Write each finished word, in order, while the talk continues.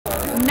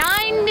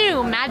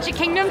Magic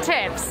Kingdom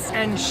tips.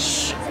 And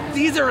shh,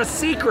 these are a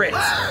secret.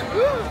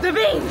 The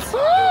beans.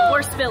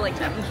 We're spilling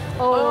them.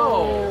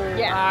 Oh.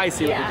 Yeah. I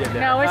see what you did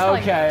there. No, we're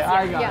spilling okay, them.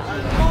 I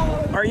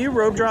got it. Are you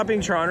rope dropping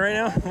Tron right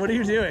now? What are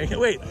you doing?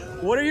 Wait,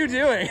 what are you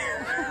doing?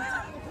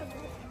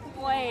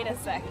 Wait a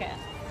second.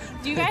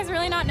 Do you guys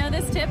really not know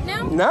this tip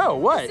now? No,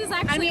 what? This is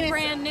actually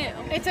brand new.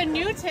 It's a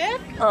new tip?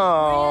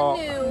 Oh.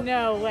 Brand new.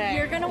 No way.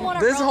 You're gonna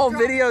want to. This whole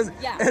video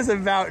is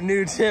about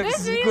new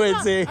tips,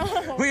 Quincy.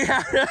 We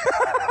have.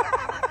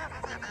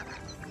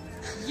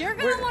 You're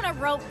gonna want to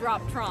rope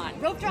drop Tron.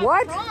 Rope drop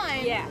What?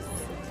 Tron? Yes.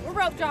 We're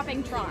rope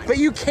dropping Tron. But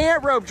you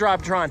can't rope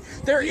drop Tron.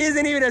 There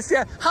isn't even a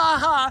step. Ha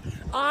ha!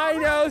 I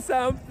know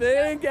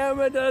something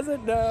Emma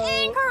doesn't know.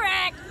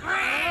 Incorrect.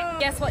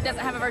 Guess what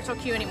doesn't have a virtual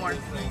queue anymore?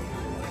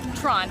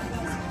 Tron.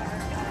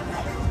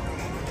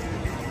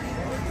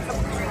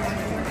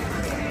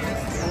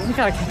 We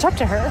gotta catch up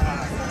to her.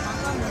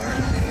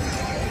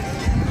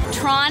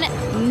 Tron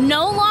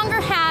no longer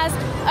has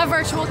a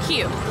virtual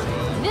queue.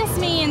 This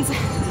means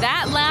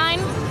that line,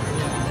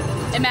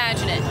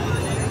 imagine it,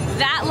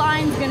 that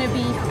line's gonna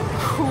be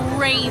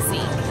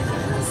crazy.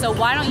 So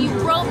why don't you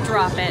rope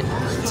drop it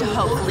to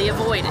hopefully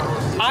avoid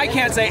it? I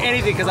can't say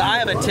anything because I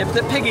have a tip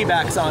that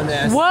piggybacks on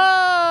this.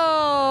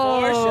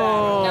 Whoa!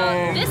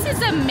 No, this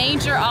is a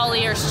major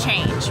AllEars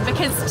change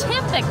because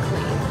typically,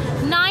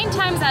 9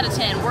 times out of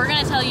 10, we're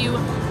gonna tell you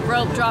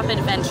rope drop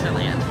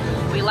Adventureland.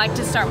 We like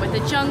to start with the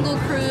Jungle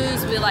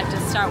Cruise, we like to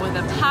start with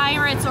the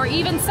Pirates, or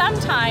even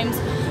sometimes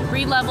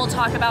Reed will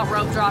talk about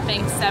rope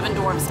dropping Seven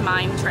Dwarfs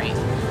Mine Train,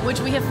 which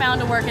we have found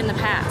to work in the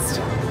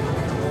past.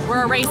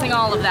 We're erasing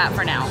all of that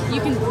for now.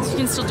 You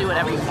can still do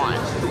whatever you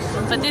want.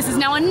 But this is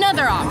now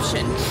another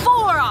option.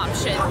 4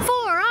 options.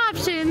 4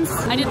 options.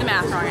 I did the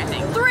math wrong, I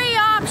think. 3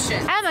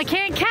 options. Emma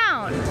can't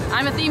count.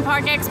 I'm a theme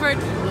park expert,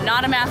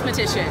 not a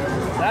mathematician.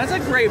 That's a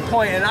great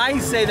point, and I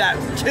say that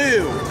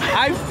too.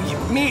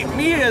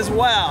 Me as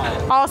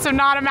well. Also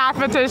not a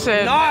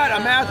mathematician. Not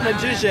a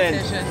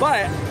mathematician,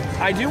 but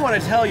I do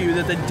want to tell you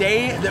that the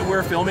day that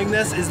we're filming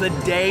this is the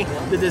day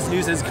that this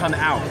news has come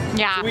out.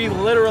 Yeah. So we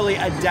literally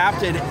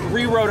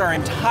rewrote our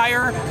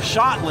entire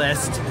shot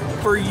list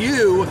for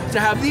you to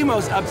have the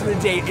most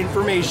up-to-the-date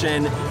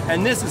information,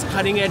 and this is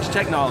cutting-edge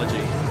technology.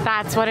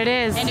 That's what it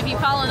is. And if you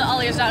follow the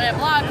AllEars.net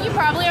blog, you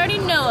probably already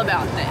know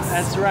about this.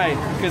 That's right,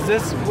 because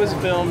this was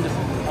filmed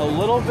a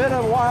little bit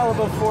a while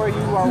before you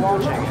are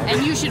watching.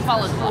 And you should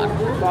follow the blog.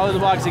 Follow the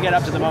blog to get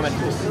up to the moment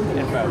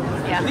info.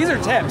 Yeah. These are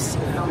tips,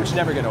 which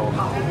never get old.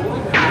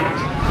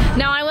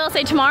 Now I will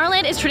say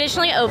Tomorrowland is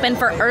traditionally open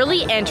for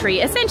early entry,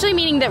 essentially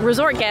meaning that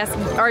resort guests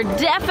are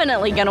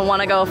definitely going to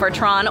want to go for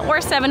Tron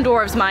or Seven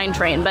Dwarfs Mine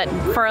Train, but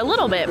for a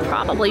little bit,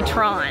 probably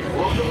Tron.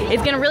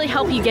 It's going to really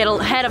help you get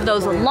ahead of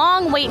those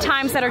long wait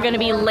times that are going to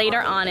be later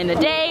on in the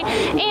day,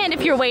 and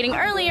if you're waiting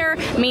earlier,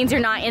 means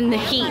you're not in the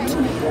heat.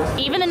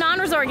 Even the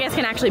non-resort guests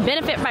can actually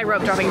benefit by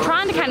rope dropping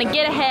Tron to kind of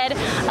get ahead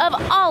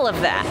of all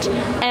of that,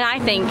 and I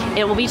think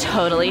it will be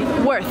totally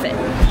worth it.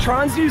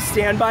 Tron's new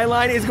standby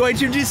line is going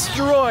to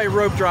destroy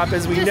rope drop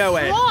as we know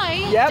it.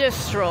 Destroy? Yep.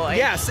 Destroy.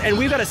 Yes, and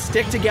we've got to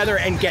stick together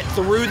and get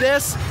through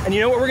this. And you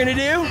know what we're gonna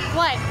do?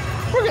 What?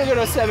 We're gonna go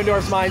to a Seven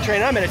Dwarfs Mine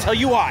Train. I'm gonna tell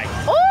you why.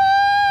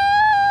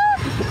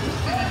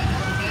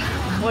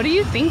 What are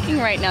you thinking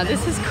right now?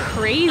 This is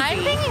crazy. I'm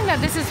thinking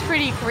that this is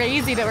pretty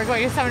crazy that we're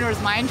going to Seven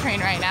Dwarfs Mine Train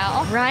right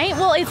now. Right?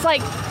 Well, it's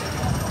like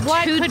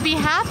What could be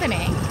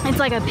happening? it's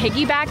like a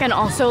piggyback and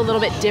also a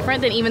little bit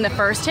different than even the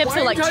first tip. Why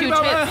So are like you 2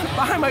 talking tips. about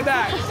behind my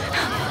back.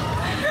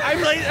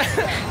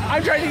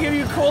 I'm trying to give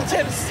you cool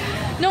tips.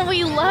 No,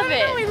 we love it.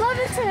 No, we love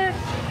the tip.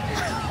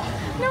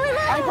 No, we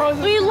love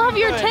it. We love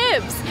your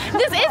tips.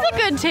 This is a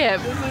good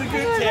tip. This is a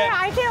good tip.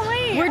 I can't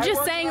wait. We're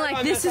just saying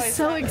like this is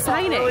so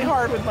exciting. Really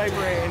hard with my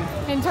brain.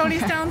 in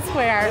Tony's Town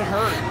Square. It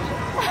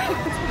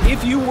hurt.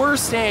 If you were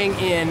staying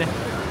in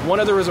one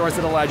of the resorts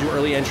that allowed you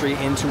early entry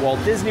into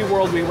Walt Disney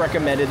World, we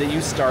recommended that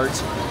you start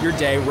your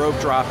day rope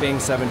dropping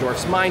Seven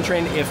Dwarfs Mine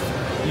Train. If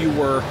you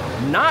were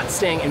not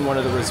staying in one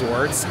of the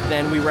resorts,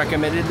 then we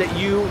recommended that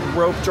you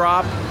rope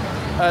drop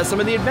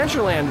some of the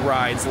Adventureland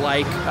rides,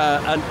 like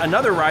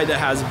another ride that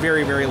has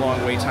very, very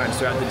long wait times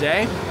throughout the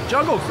day,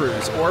 Jungle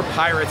Cruise, or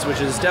Pirates, which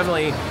is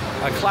definitely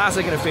a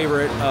classic and a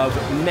favorite of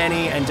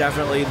many, and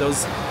definitely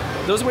those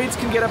waits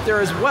can get up there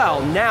as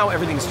well. Now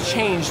everything's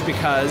changed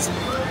because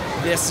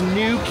this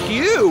new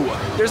queue.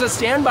 There's a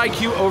standby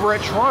queue over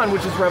at Tron,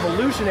 which is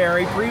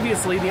revolutionary.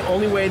 Previously, the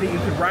only way that you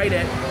could ride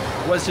it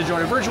was to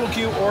join a virtual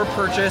queue or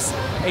purchase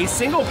a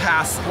single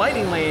pass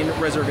lightning lane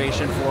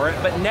reservation for it,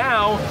 but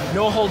now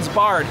no holds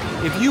barred.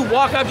 If you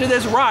walk up to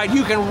this ride,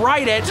 you can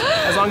ride it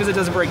as long as it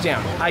doesn't break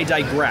down. I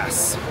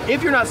digress.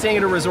 If you're not staying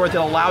at a resort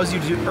that allows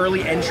you to do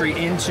early entry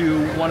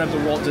into one of the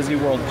Walt Disney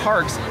World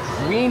parks,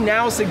 we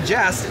now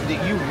suggest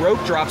that you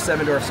rope drop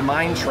Seven Dwarfs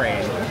Mine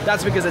Train.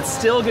 That's because it's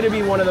still going to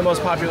be one of the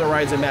most popular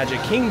rides in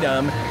Magic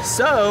Kingdom,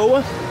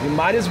 so you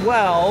might as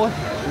well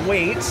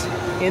wait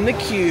in the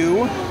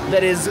queue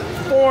that is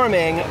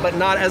forming, but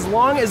not as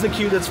long as the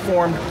queue that's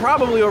formed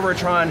probably over at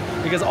Tron,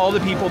 because all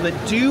the people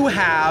that do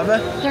have,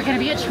 They're gonna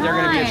be a Tron. they're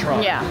going to be a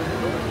Tron. Yeah.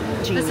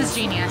 Genius. This is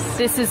genius.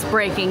 This is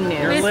breaking news.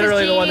 You're This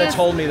literally is the one that genius.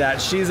 told me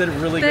that. She's a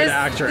really good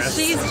actress.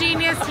 She's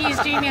genius, he's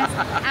genius.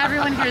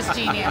 Everyone here is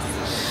genius.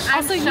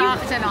 I'm Also,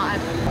 shocked and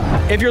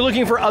awed. If you're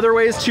looking for other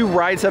ways to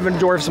ride Seven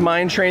Dwarfs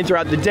Mine Train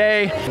throughout the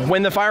day,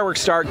 when the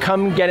fireworks start,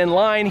 come get in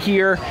line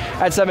here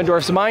at Seven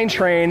Dwarfs Mine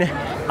Train.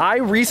 I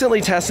recently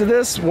tested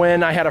this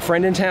when I had a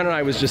friend in town and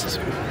I was just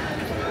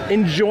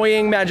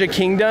enjoying Magic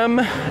Kingdom.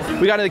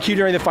 We got in the queue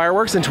during the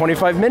fireworks and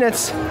 25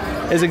 minutes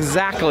is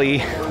exactly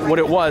what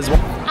it was.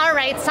 All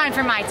right, it's time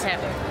for my tip.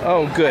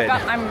 Oh, good.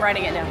 I'm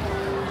writing it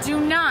down. Do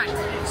not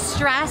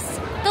stress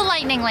the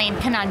Lightning Lane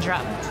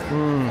conundrum.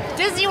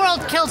 Disney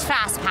World killed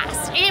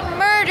FastPass. It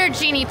murdered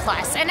Genie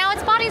Plus, and now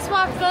it's body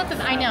swapped both of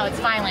them. I know, it's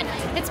violent.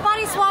 It's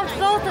body swapped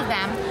both of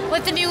them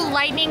with the new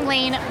Lightning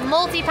Lane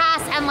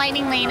Multi-Pass and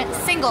Lightning Lane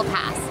Single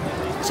Pass.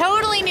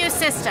 Totally new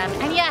system,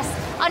 and yes,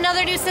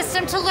 another new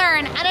system to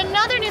learn and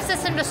another new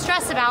system to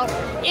stress about.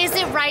 Is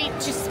it right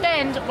to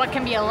spend what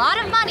can be a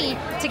lot of money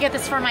to get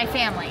this for my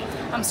family?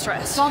 I'm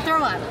stressed. Don't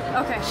throw up.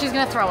 Okay. She's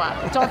gonna throw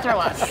up. Don't throw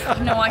up.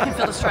 No, I can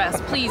feel the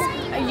stress. Please,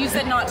 you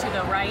said not to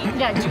though, right?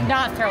 Yeah, do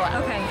not throw up.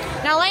 Okay.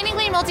 Now, Lightning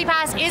Lane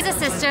Multipass is a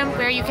system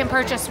where you can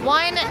purchase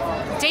one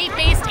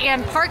date-based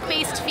and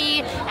park-based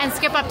fee and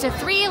skip up to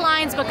 3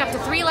 lines, book up to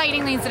 3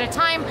 Lightning Lanes at a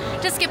time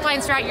to skip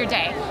lines throughout your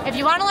day. If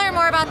you want to learn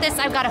more about this,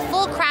 I've got a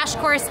full crash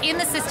course in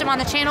the system on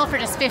the channel for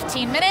just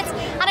 15 minutes,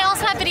 and I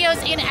also have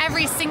videos in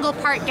every single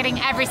park getting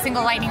every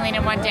single Lightning Lane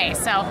in one day.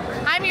 So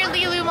I'm your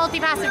Lilu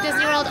Multipass of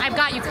Disney World. I've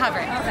got you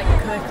covered. Okay,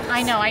 good.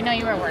 I know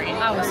you were worried.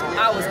 I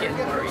was getting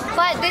worried.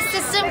 But this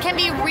system can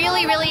be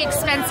really, really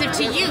expensive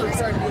to use.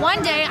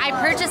 One day I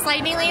purchased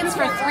Lightning Lanes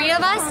for 3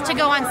 of us to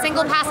go on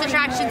single pass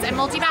attractions and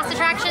multi-pass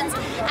attractions,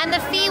 and the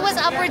fee was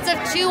upwards of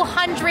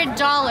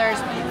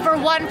 $200 for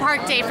one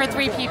park day for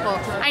 3 people.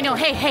 I know,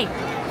 hey,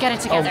 get it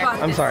together.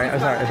 I'm sorry.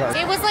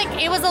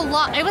 It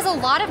was a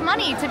lot of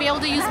money to be able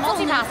to use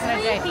multi-pass in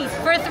a day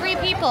for 3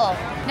 people.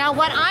 Now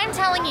what I'm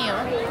telling you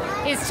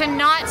is to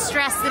not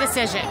stress the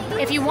decision.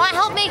 If you want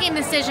help making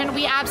the decision,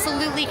 we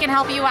absolutely can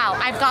help you out.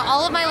 I've got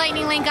all of my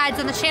Lightning Lane guides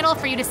on the channel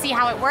for you to see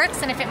how it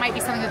works and if it might be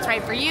something that's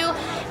right for you.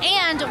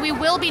 And we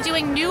will be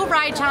doing new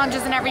ride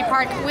challenges in every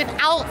park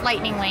without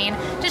Lightning Lane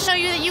to show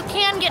you that you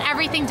can get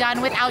everything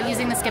done without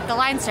using the skip the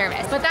line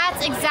service. But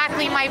that's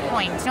exactly my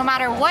point. No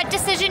matter what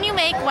decision you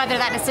make, whether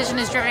that decision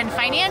is driven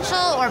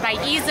financial or by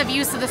ease of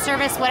use of the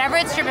service, whatever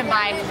it's driven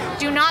by,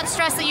 do not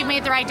stress that you've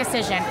made the right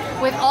decision.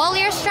 With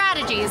AllEars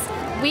strategies,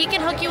 we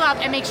can hook you up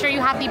and make sure you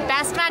have the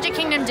best Magic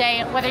Kingdom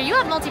day, whether you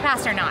have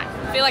multi-pass or not.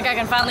 I feel like I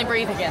can finally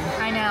breathe again.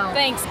 I know.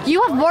 Thanks.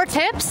 You have more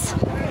tips?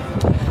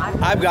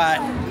 I've got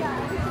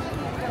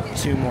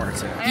 2 more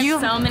tips. I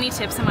have so many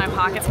tips in my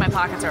pockets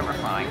are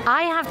overflowing.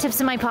 I have tips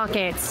in my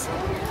pockets.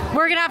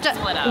 We're gonna have to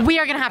Split up. We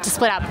are gonna have to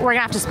split up. We're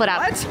gonna have to split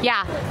up. What?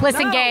 Yeah.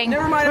 Listen, No, gang.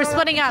 never mind, I We're don't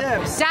splitting up.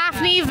 have tips.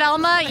 Daphne,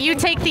 Velma, you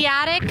take the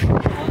attic.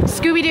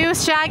 Scooby-Doo,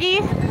 Shaggy,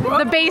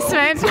 the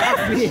basement.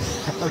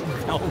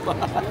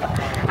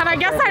 And I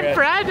guess I'm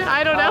Fred.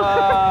 I don't know.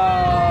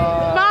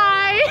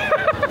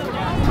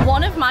 Bye.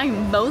 One of my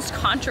most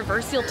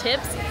controversial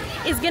tips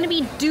is gonna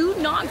be do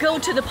not go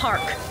to the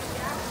park.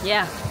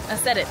 Yeah, I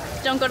said it.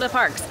 Don't go to the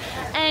parks.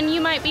 And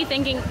you might be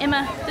thinking,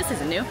 Emma, this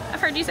isn't new.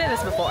 I've heard you say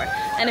this before.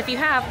 And if you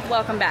have,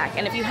 welcome back.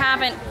 And if you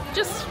haven't,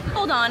 just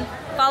hold on,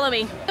 follow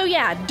me. So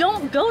yeah,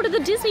 don't go to the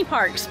Disney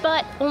parks,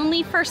 but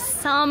only for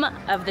some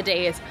of the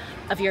days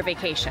of your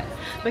vacation.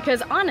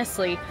 Because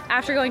honestly,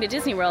 after going to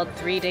Disney World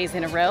 3 days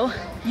in a row,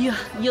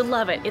 you'll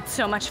love it. It's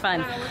so much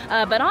fun.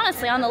 But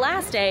honestly, on the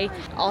last day,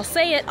 I'll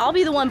say it, I'll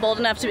be the one bold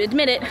enough to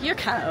admit it, you're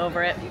kind of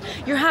over it.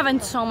 You're having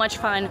so much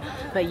fun,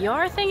 but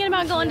you're thinking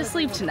about going to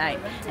sleep tonight.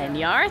 And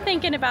you're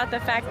thinking about the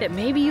fact that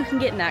maybe you can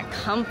get in that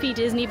comfy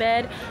Disney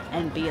bed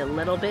and be a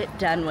little bit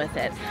done with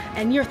it.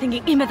 And you're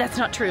thinking, Emma, that's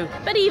not true.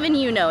 But even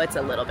you know it's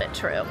a little bit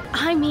true.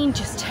 I mean,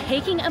 just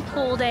taking a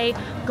pool day,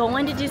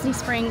 going to Disney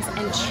Springs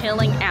and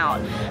chilling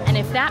out. And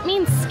if that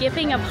means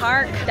skipping a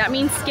park, that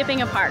means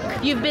skipping a park.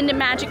 You've been to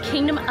Magic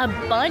Kingdom a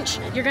bunch,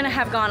 you're gonna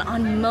have gone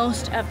on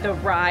most of the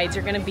rides,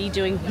 you're gonna be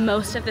doing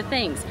most of the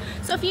things.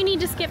 So if you need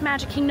to skip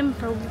Magic Kingdom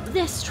for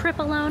this trip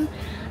alone,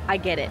 I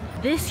get it.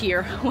 This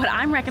year, what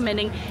I'm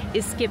recommending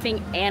is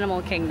skipping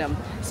Animal Kingdom.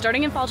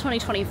 Starting in fall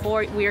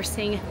 2024, we are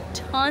seeing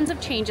tons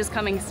of changes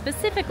coming.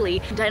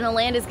 Specifically,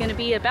 Dinoland is gonna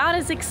be about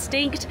as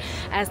extinct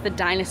as the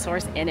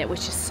dinosaurs in it,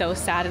 which is so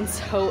sad and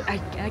so, I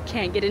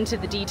can't get into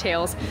the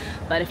details.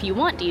 But if you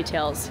want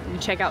details, you can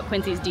check out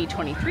Quincy's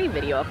D23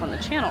 video up on the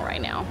channel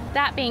right now.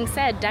 That being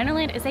said,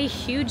 Dinoland is a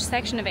huge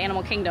section of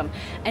Animal Kingdom,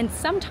 and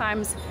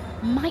sometimes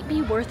might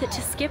be worth it to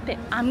skip it.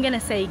 I'm gonna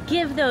say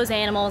give those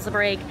animals a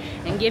break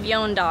and give your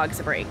own dogs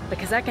a break,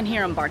 because I can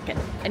hear them barking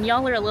and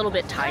y'all are a little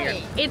bit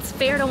tired. It's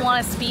fair to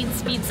want to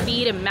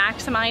speed and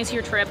maximize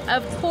your trip,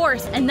 of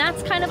course, and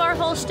that's kind of our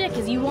whole shtick,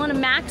 is you want to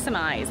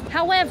maximize.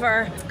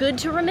 However, it's good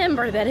to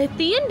remember that at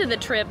the end of the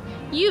trip,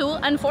 you,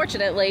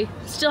 unfortunately,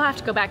 still have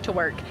to go back to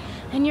work,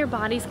 and your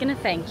body's gonna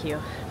thank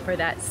you for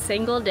that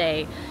single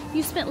day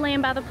you spent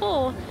laying by the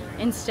pool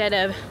instead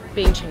of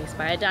being chased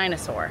by a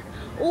dinosaur,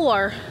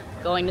 or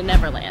going to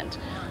Neverland,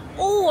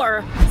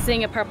 or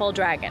seeing a purple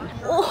dragon,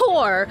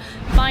 or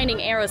finding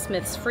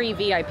Aerosmith's free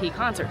VIP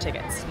concert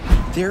tickets.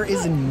 There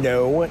is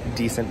no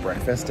decent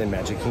breakfast in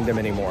Magic Kingdom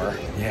anymore.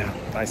 Yeah,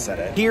 I said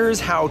it. Here's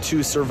how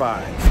to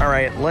survive. All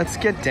right, let's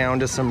get down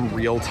to some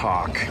real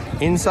talk.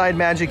 Inside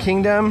Magic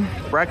Kingdom,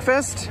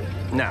 breakfast?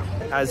 No.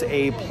 As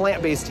a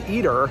plant-based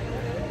eater,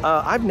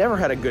 I've never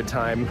had a good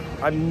time.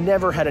 I've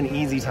never had an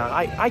easy time.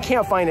 I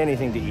can't find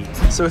anything to eat.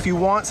 So if you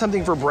want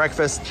something for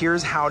breakfast,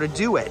 here's how to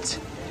do it.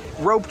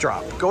 Rope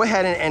drop. Go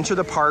ahead and enter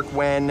the park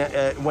when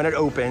it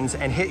opens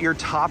and hit your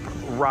top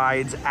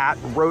rides at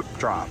rope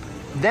drop.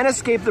 Then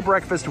escape the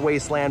breakfast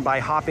wasteland by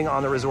hopping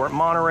on the resort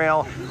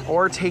monorail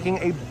or taking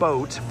a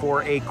boat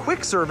for a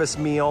quick service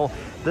meal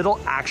that'll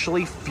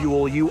actually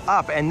fuel you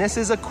up. And this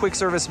is a quick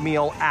service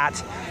meal at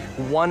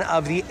one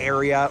of the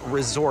area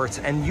resorts,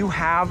 and you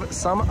have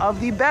some of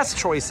the best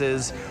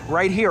choices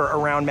right here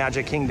around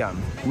Magic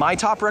Kingdom. My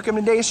top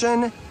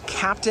recommendation,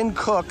 Captain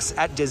Cook's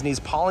at Disney's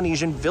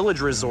Polynesian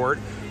Village Resort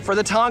for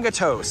the Tonga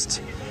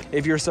Toast.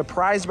 If you're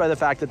surprised by the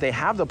fact that they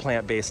have the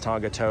plant-based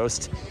Tonga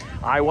Toast,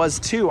 I was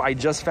too. I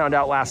just found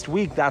out last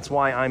week. That's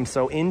why I'm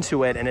so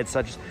into it, and it's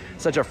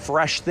such a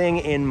fresh thing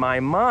in my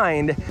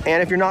mind.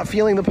 And if you're not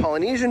feeling the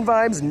Polynesian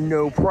vibes,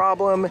 no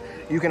problem.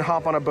 You can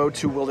hop on a boat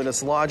to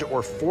Wilderness Lodge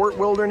or Fort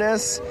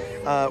Wilderness.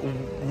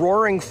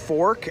 Roaring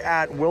Fork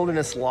at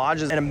Wilderness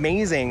Lodge is an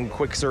amazing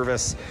quick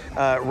service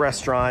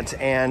restaurant.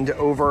 And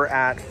over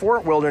at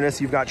Fort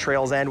Wilderness, you've got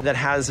Trails End that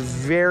has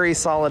very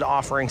solid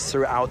offerings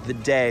throughout the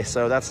day.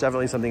 So that's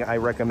definitely something I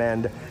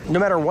recommend. No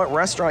matter what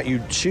restaurant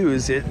you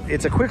choose,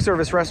 it's a quick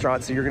service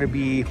restaurant, so you're gonna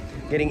be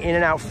getting in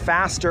and out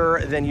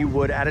faster than you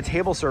would at a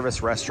table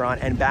service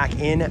restaurant and back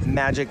in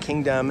Magic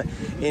Kingdom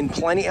in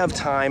plenty of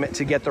time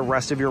to get the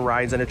rest of your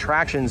rides and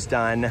attractions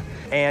done.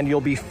 And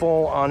you'll be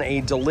full on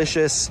a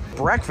delicious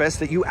breakfast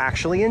that you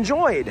actually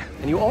enjoyed.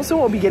 And you also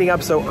won't be getting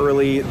up so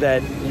early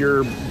that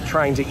you're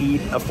trying to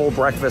eat a full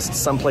breakfast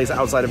someplace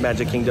outside of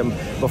Magic Kingdom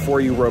before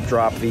you rope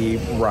drop the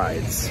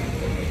rides,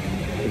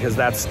 because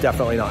that's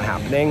definitely not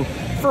happening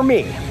for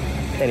me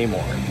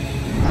anymore.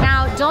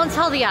 Now, don't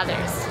tell the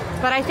others,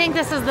 but I think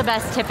this is the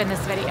best tip in this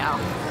video.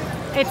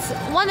 It's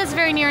one that's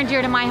very near and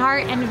dear to my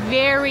heart and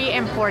very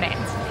important.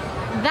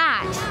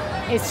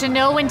 That is to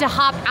know when to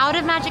hop out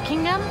of Magic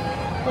Kingdom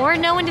or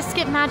know when to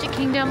skip Magic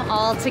Kingdom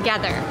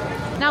altogether.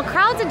 Now,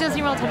 crowds in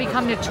Disney World have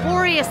become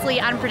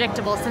notoriously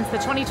unpredictable since the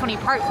 2020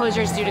 park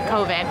closures due to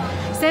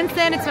COVID. Since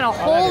then, it's been a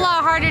whole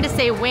lot harder to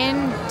say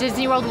when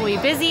Disney World will be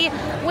busy,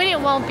 when it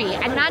won't be.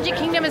 And Magic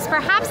Kingdom is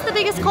perhaps the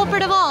biggest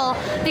culprit of all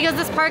because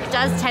this park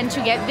does tend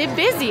to get the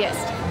busiest.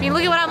 I mean,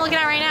 look at what I'm looking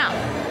at right now.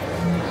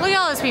 Look at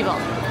all those people.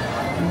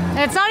 And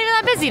it's not even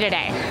that busy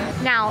today.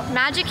 Now,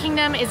 Magic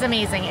Kingdom is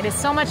amazing. It is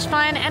so much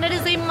fun, and it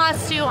is a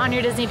must-do on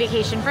your Disney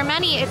vacation. For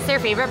many, it's their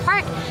favorite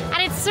park,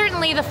 and it's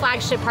certainly the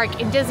flagship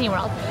park in Disney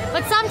World.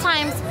 But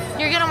sometimes,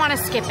 you're gonna wanna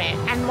skip it.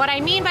 And what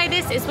I mean by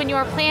this is when you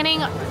are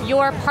planning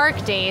your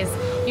park days,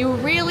 you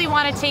really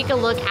wanna take a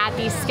look at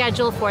the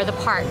schedule for the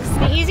parks.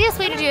 The easiest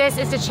way to do this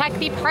is to check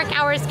the park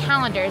hours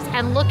calendars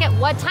and look at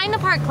what time the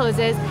park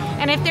closes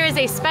and if there is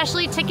a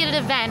specially ticketed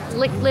event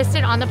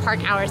listed on the park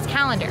hours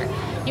calendar.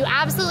 You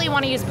absolutely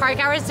want to use park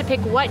hours to pick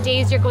what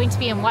days you're going to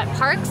be in what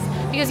parks,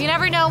 because you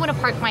never know when a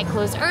park might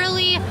close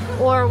early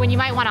or when you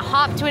might want to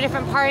hop to a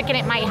different park and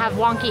it might have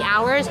wonky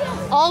hours.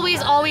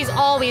 Always, always,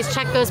 always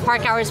check those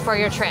park hours for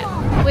your trip.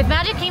 With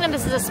Magic Kingdom,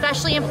 this is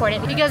especially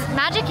important because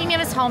Magic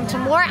Kingdom is home to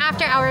more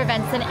after-hour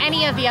events than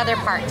any of the other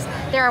parks.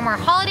 There are more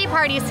holiday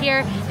parties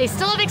here, they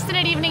still have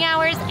extended evening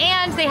hours,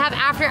 and they have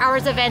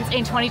after-hours events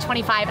in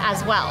 2025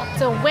 as well.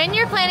 So when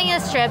you're planning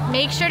this trip,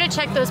 make sure to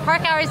check those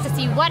park hours to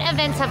see what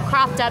events have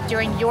cropped up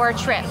during your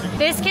trip.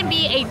 This can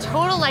be a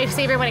total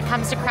lifesaver when it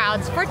comes to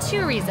crowds for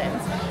two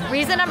reasons.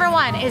 Reason number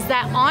one is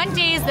that on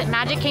days that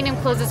Magic Kingdom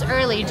closes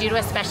early due to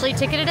a specially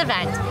ticketed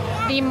event,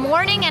 the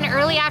morning and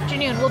early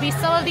afternoon will be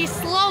some of the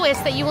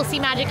slowest that you will see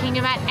Magic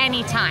Kingdom at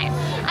any time.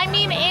 I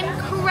mean,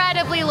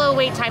 incredibly low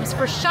wait times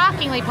for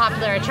shockingly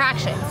popular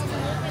attractions.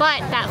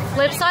 But that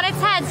flips on its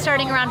head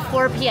starting around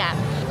 4 p.m.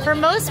 For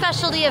most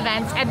specialty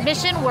events,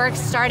 admission works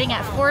starting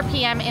at 4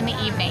 p.m. in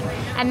the evening.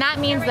 And that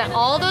means that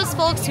all those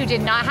folks who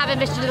did not have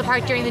admission to the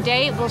park during the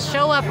day will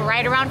show up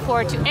right around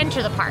 4 to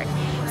enter the park.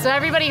 So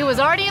everybody who was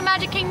already in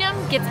Magic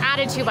Kingdom gets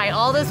added to by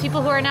all those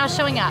people who are now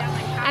showing up.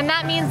 And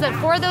that means that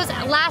for those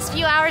last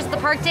few hours of the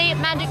park day,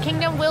 Magic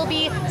Kingdom will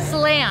be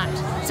slammed.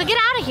 So get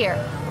out of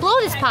here. Blow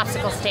this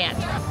popsicle stand.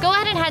 Go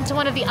ahead and head to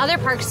one of the other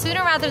parks sooner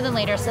rather than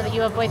later so that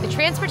you avoid the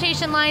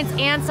transportation lines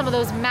and some of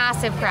those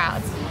massive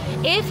crowds.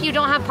 If you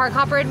don't have park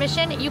hopper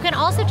admission, you can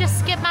also just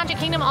skip Magic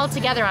Kingdom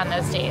altogether on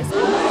those days.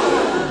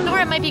 Or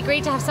it might be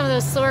great to have some of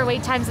those slower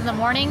wait times in the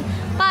morning,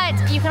 but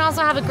you can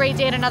also have a great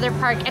day at another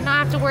park and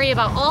not have to worry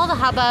about all the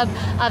hubbub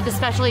of the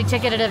specially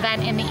ticketed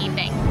event in the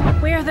evening.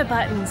 Wear the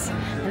buttons,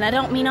 and I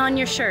don't mean on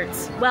your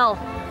shirts. Well,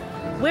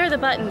 wear the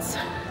buttons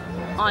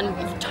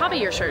on top of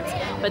your shirts,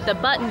 but the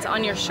buttons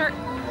on your shirt,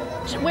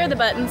 wear the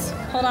buttons.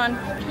 Hold on.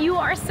 If you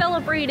are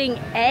celebrating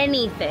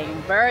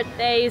anything,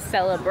 birthdays,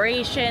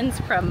 celebrations,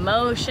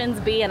 promotions,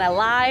 being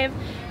alive,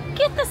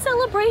 get the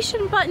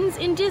celebration buttons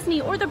in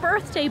Disney, or the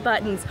birthday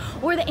buttons,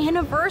 or the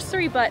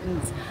anniversary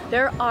buttons.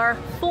 There are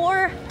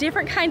 4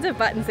 different kinds of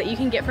buttons that you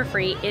can get for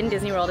free in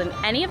Disney World in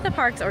any of the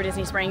parks or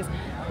Disney Springs: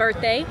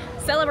 birthday,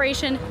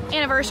 celebration,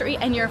 anniversary,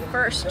 and your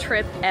first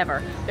trip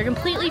ever. They're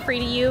completely free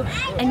to you,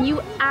 and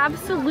you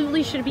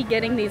absolutely should be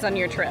getting these on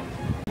your trip.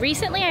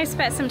 Recently, I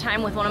spent some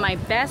time with one of my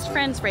best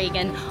friends,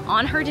 Reagan,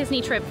 on her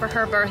Disney trip for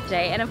her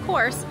birthday, and of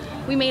course,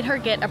 we made her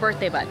get a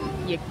birthday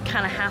button. You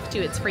kind of have to,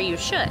 it's free, you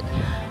should.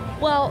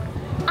 Well,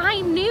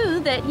 I knew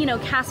that, you know,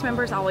 cast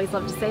members always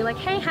love to say like,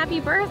 hey, happy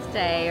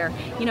birthday, or,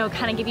 you know,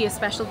 kind of give you a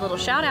special little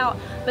shout out,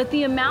 but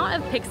the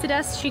amount of pixie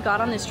dust she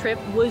got on this trip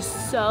was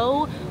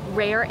so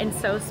rare and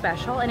so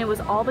special, and it was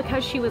all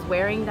because she was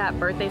wearing that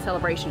birthday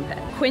celebration pin.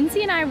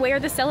 Quincy and I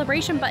wear the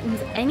celebration buttons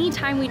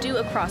anytime we do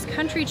a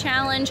cross-country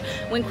challenge.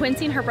 When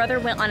Quincy and her brother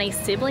went on a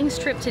siblings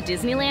trip to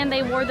Disneyland,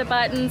 they wore the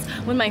buttons.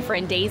 When my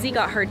friend Daisy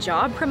got her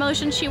job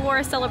promotion, she wore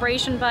a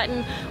celebration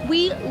button.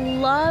 We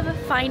love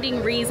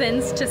finding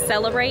reasons to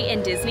celebrate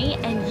in Disney,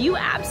 and you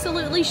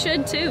absolutely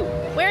should too.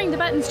 Wearing the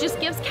buttons just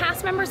gives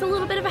cast members a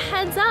little bit of a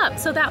heads up,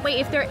 so that way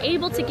if they're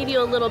able to give you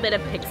a little bit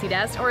of pixie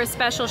dust or a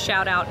special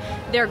shout out,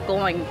 they're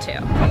going to.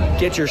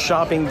 Get your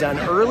shopping done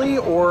early,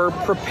 or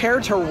prepare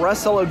to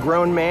wrestle a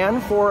grown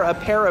man for a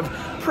pair of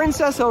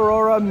Princess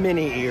Aurora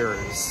mini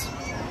ears.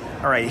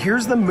 All right,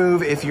 here's the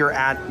move if you're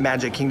at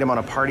Magic Kingdom on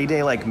a party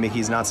day like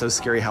Mickey's Not So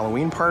Scary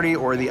Halloween Party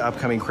or the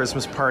upcoming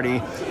Christmas party.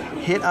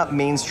 Hit up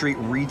Main Street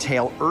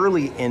retail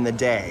early in the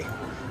day.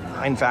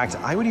 In fact,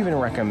 I would even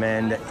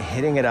recommend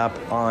hitting it up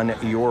on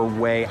your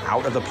way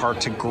out of the park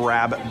to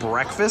grab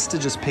breakfast, to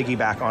just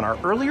piggyback on our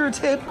earlier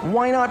tip.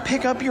 Why not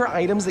pick up your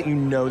items that you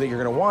know that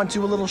you're gonna want,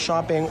 do a little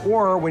shopping,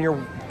 or when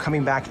you're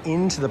coming back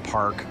into the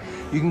park,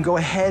 you can go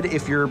ahead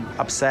if you're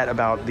upset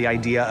about the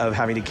idea of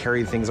having to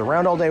carry things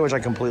around all day, which I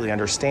completely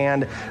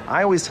understand.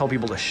 I always tell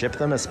people to ship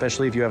them,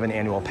 especially if you have an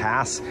annual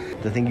pass.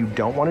 The thing you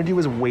don't wanna do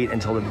is wait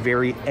until the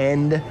very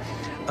end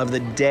of the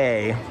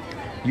day,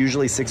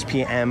 usually 6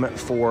 p.m.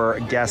 for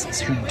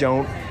guests who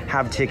don't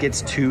have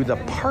tickets to the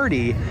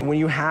party. When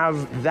you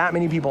have that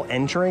many people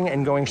entering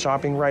and going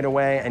shopping right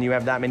away, and you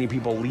have that many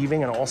people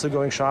leaving and also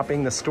going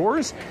shopping, the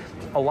stores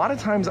a lot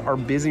of times are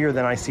busier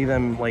than I see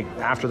them like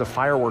after the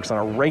fireworks on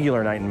a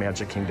regular night in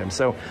Magic Kingdom.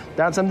 So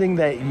that's something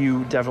that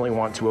you definitely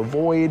want to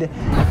avoid.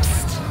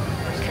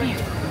 Psst. Come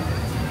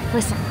here.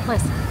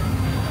 Listen.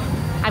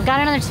 I've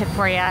got another tip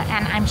for you,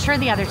 and I'm sure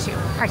the other 2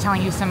 are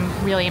telling you some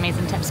really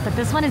amazing tips, but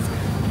this one is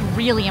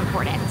really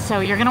important,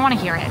 so you're gonna want to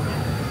hear it.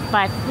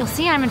 But you'll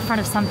see I'm in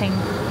front of something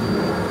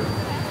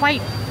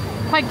quite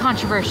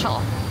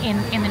controversial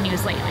in the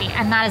news lately,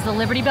 and that is the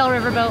Liberty Bell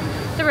Riverboat,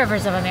 the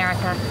Rivers of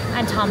America,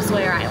 and Tom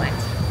Sawyer Island.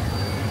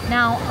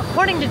 Now,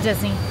 according to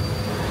Disney,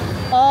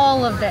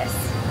 all of this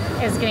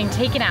is getting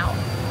taken out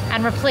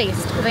and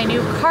replaced with a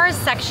new Cars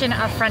section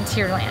of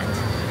Frontierland.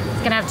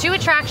 It's gonna have 2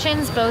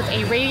 attractions, both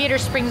a Radiator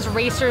Springs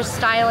Racers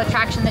style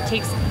attraction that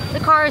takes the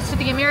cars to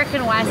the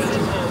American West,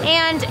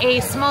 and a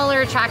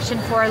smaller attraction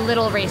for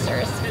little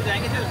racers.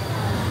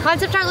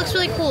 Concept art looks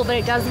really cool, but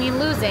it does mean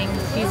losing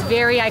these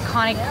very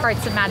iconic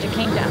parts of Magic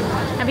Kingdom.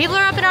 And people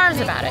are up in arms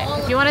about it.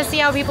 If you want to see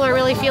how people are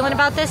really feeling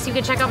about this, you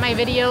can check out my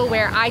video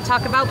where I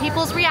talk about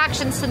people's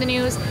reactions to the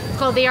news. It's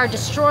called They Are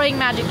Destroying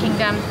Magic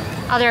Kingdom,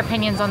 Other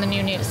Opinions on the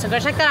New News. So go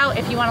check that out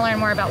if you want to learn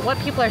more about what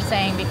people are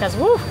saying, because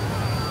woo,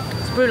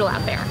 it's brutal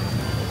out there.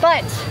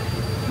 But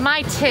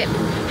my tip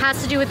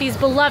has to do with these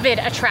beloved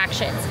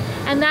attractions,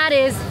 and that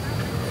is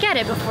get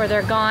it before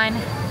they're gone.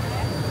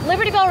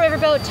 Liberty Bell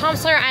Riverboat, Tom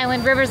Sawyer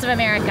Island, Rivers of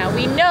America.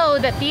 We know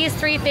that these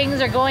 3 things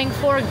are going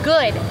for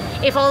good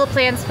if all the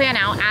plans pan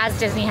out as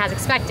Disney has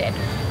expected.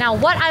 Now,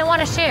 what I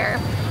want to share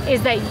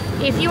is that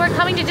if you are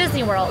coming to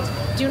Disney World,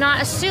 do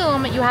not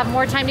assume you have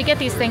more time to get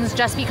these things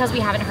just because we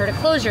haven't heard a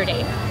closure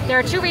date. There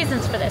are 2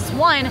 reasons for this.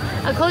 1,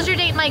 a closure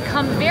date might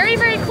come very,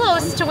 very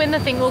close to when the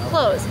thing will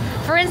close.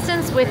 For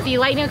instance, with the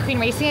Lightning McQueen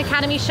Racing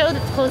Academy show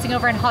that's closing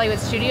over in Hollywood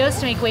Studios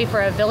to make way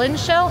for a villain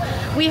show,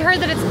 we heard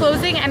that it's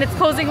closing, and it's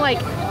closing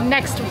like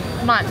next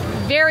month,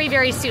 very,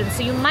 very soon.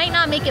 So you might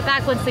not make it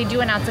back once they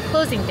do announce a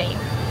closing date.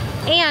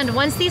 And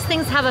once these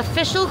things have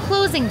official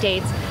closing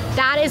dates,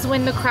 that is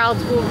when the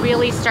crowds will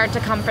really start to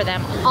come for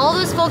them. All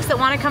those folks that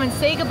want to come and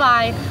say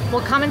goodbye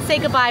will come and say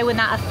goodbye when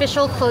that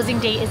official closing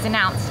date is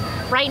announced.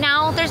 Right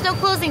now, there's no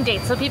closing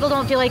date, so people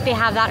don't feel like they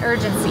have that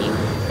urgency.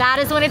 That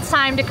is when it's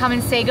time to come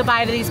and say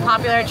goodbye to these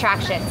popular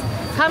attractions.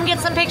 Come get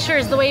some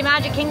pictures the way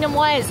Magic Kingdom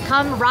was.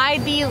 Come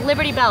ride the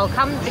Liberty Bell.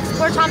 Come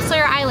explore Tom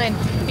Sawyer Island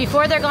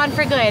before they're gone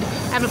for good,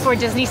 and before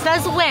Disney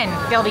says when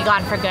they'll be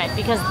gone for good,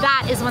 because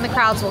that is when the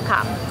crowds will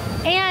come.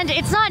 And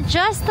it's not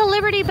just the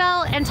Liberty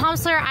Bell and Tom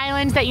Sawyer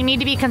Island that you need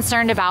to be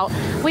concerned about.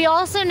 We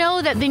also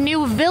know that the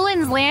new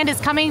Villains Land is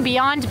coming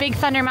beyond Big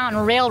Thunder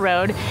Mountain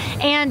Railroad.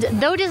 And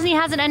though Disney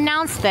hasn't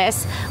announced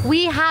this,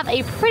 we have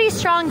a pretty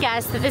strong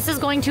guess that this is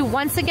going to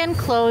once again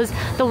close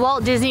the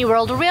Walt Disney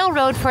World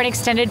Railroad for an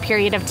extended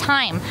period of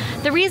time.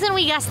 The reason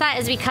we guess that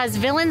is because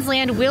Villains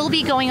Land will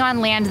be going on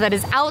land that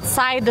is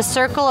outside the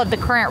circle of the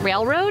current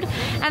railroad,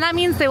 and that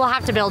means they will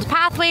have to build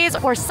pathways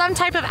or some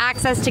type of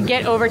access to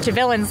get over to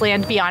Villains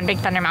Land beyond Big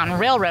Thunder Mountain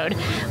Railroad,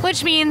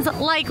 which means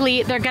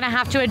likely they're gonna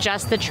have to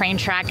adjust the train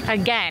track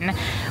again.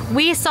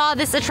 We saw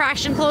this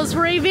attraction close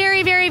for a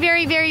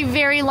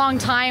very long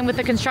time with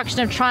the construction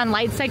of Tron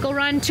Light Cycle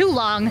Run. Too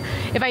long,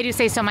 if I do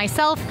say so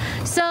myself.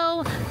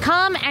 So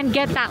come and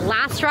get that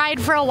last ride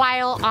for a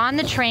while on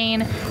the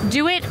train.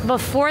 Do it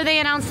before they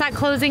announce that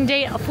closing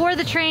date for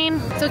the train.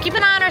 So keep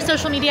an eye on our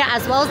social media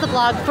as well as the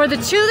blog for the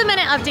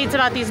to-the-minute updates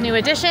about these new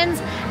additions.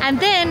 And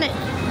then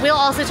we'll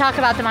also talk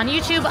about them on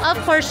YouTube, of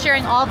course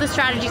sharing all the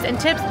strategies and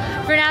tips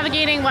for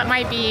navigating what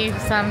might be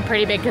some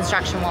pretty big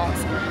construction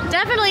walls.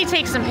 Definitely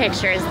take some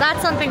pictures.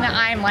 That's something that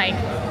I'm like,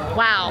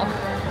 wow,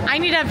 I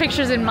need to have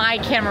pictures in my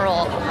camera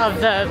roll of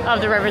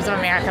the rivers of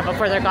America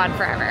before they're gone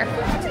forever.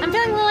 I'm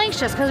feeling a little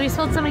anxious because we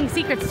spilled so many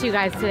secrets to you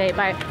guys today,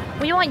 but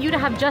we want you to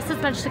have just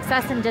as much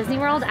success in Disney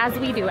World as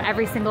we do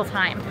every single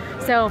time.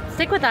 So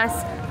stick with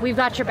us. We've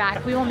got your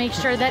back. We will make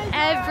sure that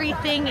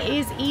everything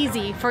is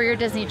easy for your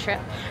Disney trip,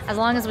 as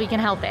long as we can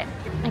help it.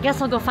 I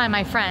guess I'll go find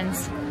my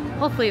friends.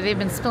 Hopefully they've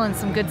been spilling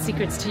some good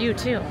secrets to you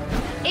too.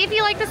 If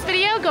you like this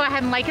video, go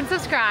ahead and like and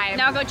subscribe.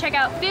 Now go check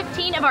out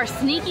 15 of our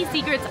sneaky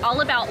secrets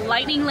all about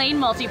Lightning Lane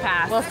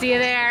Multipass. We'll see you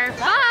there.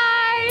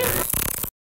 Bye!